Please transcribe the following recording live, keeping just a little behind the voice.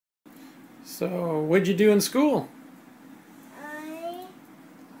So, what'd you do in school? I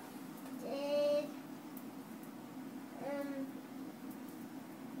did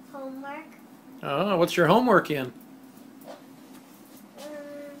homework. Oh, what's your homework in? I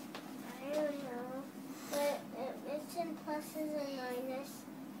don't know, but it's in pluses and minus.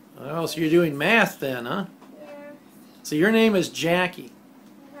 Oh, so you're doing math then, huh? Yeah. So your name is Jackie.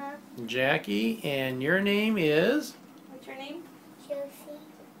 Uh-huh. Jackie, and your name is? What's your name? Josie.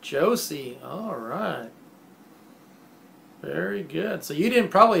 Josie. All right. Very good. So you didn't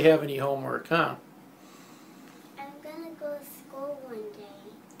probably have any homework, huh? I'm gonna go to school one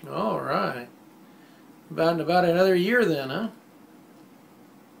day. All right. About another year then, huh?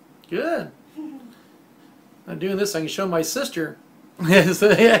 Good. I'm doing this. I can show my sister. Say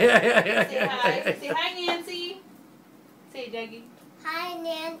hi. Say hi, Nancy. Say Dougie. Hi,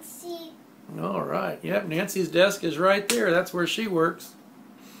 Nancy. All right. Yep. Nancy's desk is right there. That's where she works.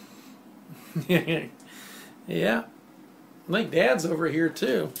 Yeah. I think Dad's over here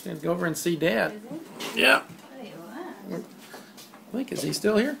too. Let's go over and see Dad. Is it? Yeah. Wait, what? I think, is he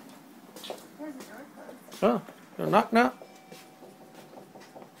still here? Where's the door closed? Oh, knock knock.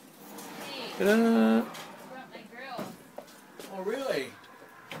 Hey, I brought my grill. Oh, really?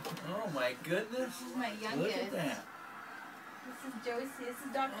 Oh, my goodness. This is my youngest. Look at that. This is Josie. This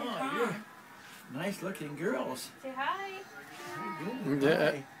is Dr. Oh, Tom. you're nice looking girls. Say hi. Very good.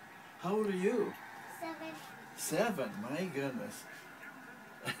 Yeah. Hi. How old are you? 7. 7. My goodness.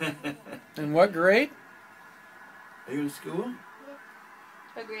 In what grade? Are you in school?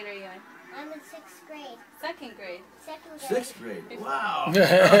 What grade are you in? I'm in 6th grade. Second grade. 2nd grade. 6th grade. Wow.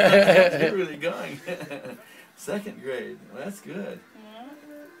 You're really going. 2nd grade. Well, that's good.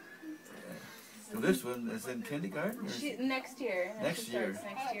 So this one is in kindergarten? Or Next year. Next She year.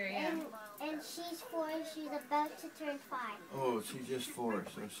 starts Next year, yeah. And she's 4 and she's about to turn 5. Oh, she's just 4,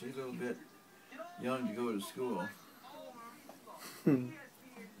 so she's a little bit young to go to school. Yeah.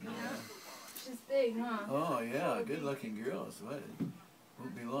 She's big, huh? Oh, yeah, good looking girls. Well, it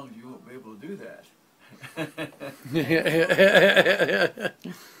won't be long, you won't be able to do that.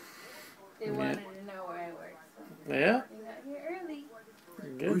 They wanted to know where I work, so Yeah. we got here early.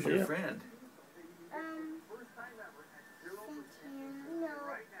 Good Who's your deal. friend? No,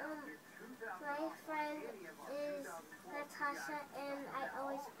 my friend is Natasha and I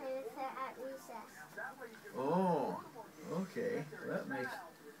always play with her at recess. Oh, okay. Well,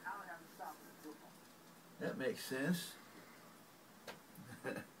 that makes sense.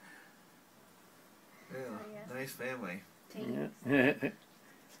 Yeah, nice family. Yeah. A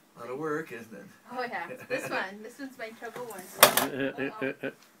lot of work, isn't it? Oh yeah, this one's my trouble one.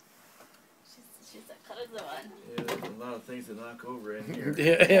 She's a closer one. Yeah, there's a lot of things to knock over in here.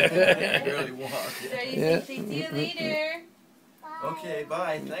 Yeah. I can barely walk. Ready Yeah. to see you later. Okay,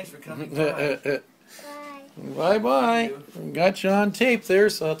 bye. Thanks for coming by. Bye. Bye bye. Got you on tape there,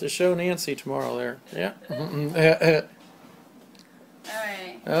 so I'll have to show Nancy tomorrow there. Yeah. Alright.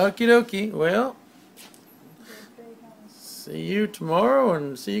 Okie dokie. Well, see you tomorrow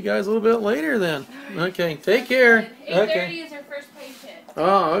and see you guys a little bit later then. Okay. Take care. 8:30 Okay. is her first patient.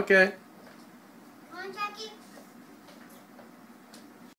 Oh, okay.